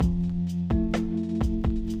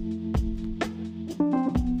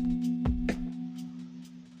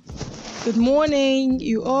Good morning.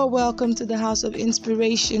 You are welcome to the House of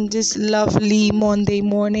Inspiration this lovely Monday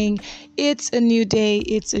morning. It's a new day,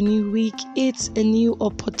 it's a new week, it's a new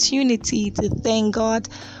opportunity to thank God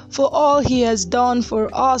for all He has done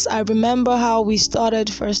for us. I remember how we started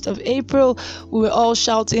 1st of April. We were all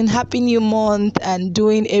shouting Happy New Month and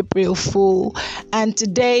doing April Fool. And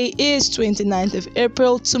today is 29th of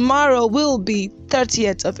April. Tomorrow will be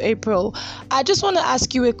 30th of April. I just want to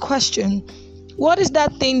ask you a question. What is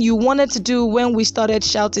that thing you wanted to do when we started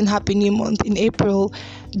shouting Happy New Month in April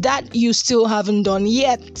that you still haven't done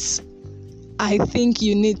yet? I think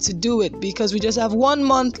you need to do it because we just have 1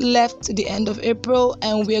 month left to the end of April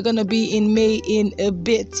and we're going to be in May in a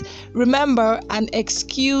bit. Remember, an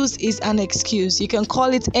excuse is an excuse. You can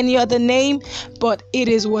call it any other name, but it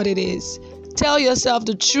is what it is. Tell yourself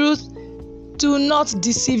the truth. Do not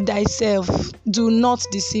deceive thyself. Do not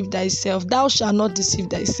deceive thyself. Thou shalt not deceive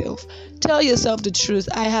thyself. Tell yourself the truth.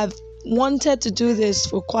 I have wanted to do this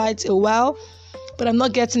for quite a while, but I'm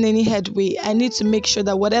not getting any headway. I need to make sure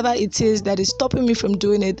that whatever it is that is stopping me from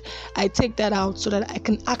doing it, I take that out so that I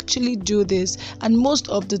can actually do this. And most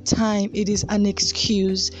of the time, it is an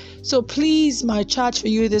excuse. So please, my charge for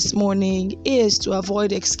you this morning is to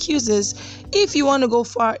avoid excuses. If you want to go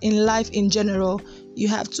far in life in general, you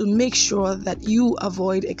have to make sure that you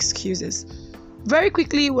avoid excuses. Very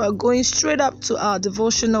quickly, we're going straight up to our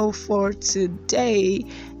devotional for today,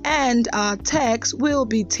 and our text will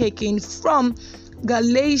be taken from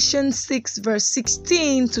Galatians 6 verse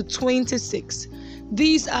 16 to 26.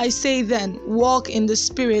 These I say then, walk in the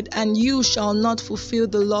Spirit, and you shall not fulfill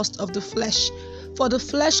the lust of the flesh. For the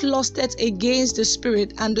flesh lusteth against the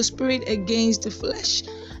Spirit, and the Spirit against the flesh.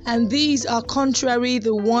 And these are contrary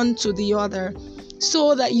the one to the other,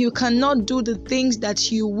 so that you cannot do the things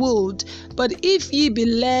that you would. But if ye be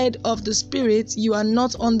led of the Spirit, you are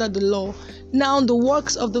not under the law. Now the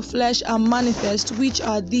works of the flesh are manifest, which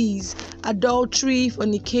are these: adultery,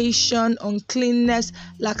 fornication, uncleanness,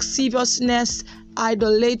 lasciviousness,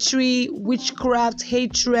 idolatry, witchcraft,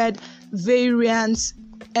 hatred, variance,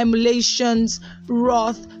 emulations,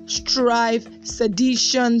 wrath, strife,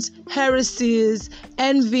 seditions, heresies,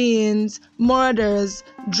 envyings, murders,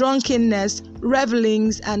 drunkenness,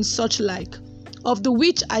 revellings, and such like. Of the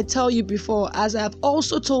which I tell you before, as I have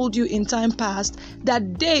also told you in time past,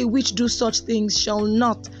 that they which do such things shall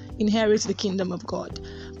not inherit the kingdom of God.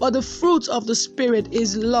 But the fruit of the Spirit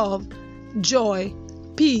is love, joy,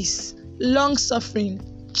 peace, long-suffering,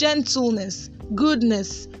 gentleness,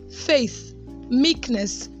 goodness, faith,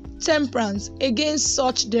 meekness, temperance. Against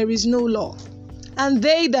such there is no law. And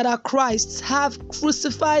they that are Christ's have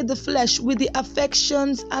crucified the flesh with the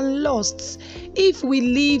affections and lusts. If we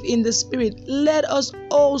live in the Spirit, let us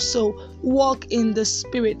also walk in the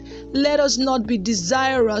Spirit. Let us not be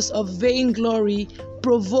desirous of vainglory,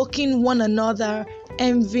 provoking one another,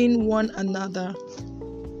 envying one another.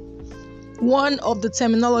 One of the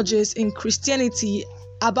terminologies in Christianity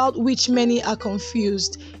about which many are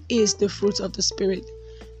confused is the fruit of the Spirit.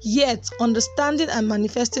 Yet, understanding and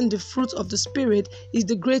manifesting the fruit of the Spirit is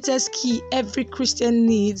the greatest key every Christian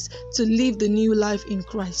needs to live the new life in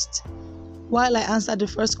Christ. While I answer the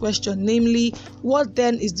first question, namely, what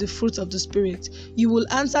then is the fruit of the Spirit? You will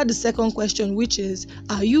answer the second question, which is,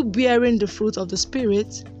 are you bearing the fruit of the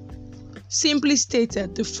Spirit? Simply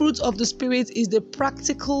stated, the fruit of the Spirit is the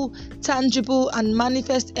practical, tangible, and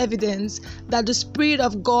manifest evidence that the Spirit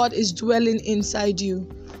of God is dwelling inside you.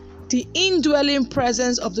 The indwelling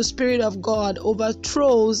presence of the Spirit of God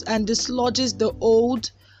overthrows and dislodges the old,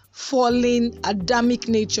 fallen Adamic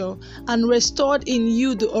nature and restored in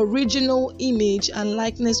you the original image and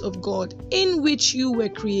likeness of God in which you were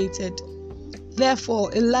created. Therefore,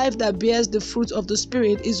 a life that bears the fruit of the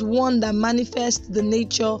Spirit is one that manifests the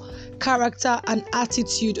nature, character, and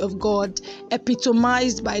attitude of God,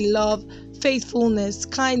 epitomized by love, faithfulness,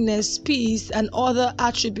 kindness, peace, and other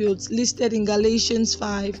attributes listed in Galatians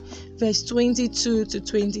 5, verse 22 to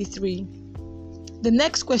 23. The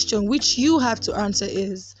next question which you have to answer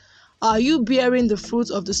is, are you bearing the fruit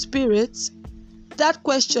of the Spirit? That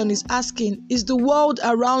question is asking, is the world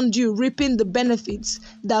around you reaping the benefits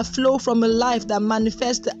that flow from a life that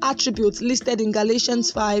manifests the attributes listed in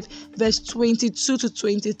Galatians 5, verse 22 to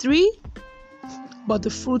 23? But the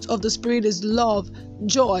fruit of the Spirit is love,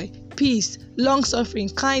 joy, peace, long-suffering,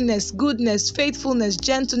 kindness, goodness, faithfulness,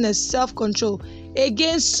 gentleness, self-control.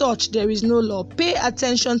 Against such there is no law. Pay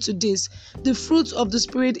attention to this. The fruit of the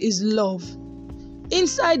Spirit is love.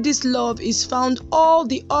 Inside this love is found all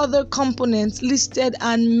the other components listed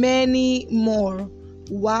and many more.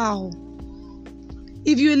 Wow.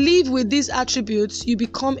 If you live with these attributes, you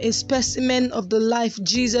become a specimen of the life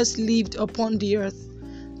Jesus lived upon the earth.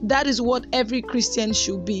 That is what every Christian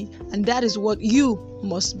should be, and that is what you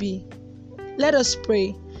must be. Let us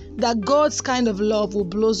pray that God's kind of love will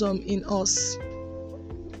blossom in us.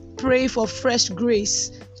 Pray for fresh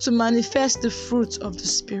grace to manifest the fruit of the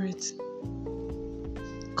Spirit.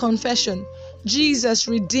 Confession: Jesus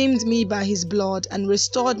redeemed me by his blood and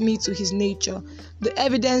restored me to his nature. The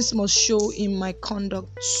evidence must show in my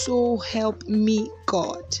conduct. So help me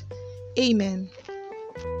God. Amen.